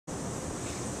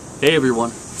Hey everyone,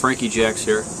 Frankie Jacks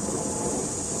here.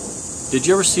 Did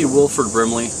you ever see Wilford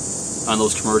Brimley on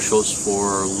those commercials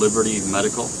for Liberty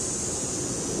Medical?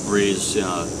 Where he's,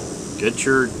 get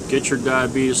your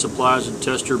diabetes supplies and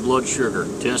test your blood sugar.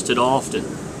 Test it often.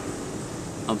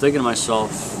 I'm thinking to myself,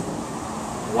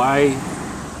 why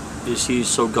is he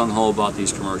so gung-ho about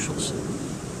these commercials?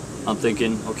 I'm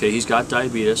thinking, okay, he's got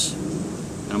diabetes,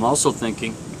 and I'm also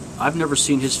thinking, I've never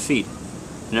seen his feet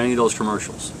in any of those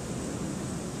commercials.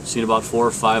 Seen about 4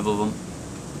 or 5 of them,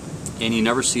 and you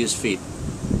never see his feet.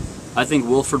 I think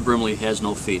Wilford Brimley has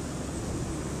no feet.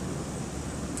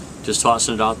 Just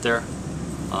tossing it out there.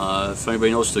 If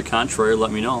anybody knows to the contrary, let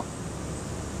me know.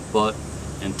 But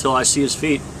until I see his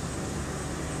feet,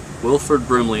 Wilford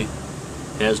Brimley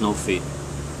has no feet.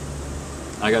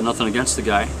 I got nothing against the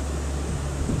guy.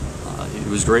 He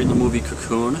was great in the movie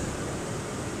Cocoon.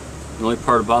 The only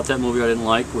part about that movie I didn't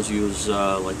like was he was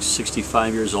like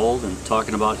 65 years old and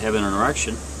talking about having an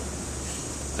erection.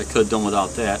 I could have done without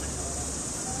that.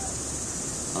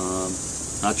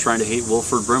 Not trying to hate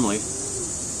Wilford Brimley,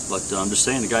 but I'm just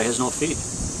saying the guy has no feet.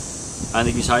 I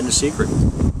think he's hiding a secret.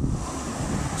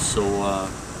 So,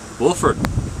 Wilford,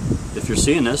 if you're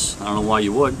seeing this, I don't know why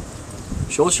you would,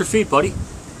 show us your feet, buddy.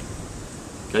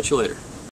 Catch you later.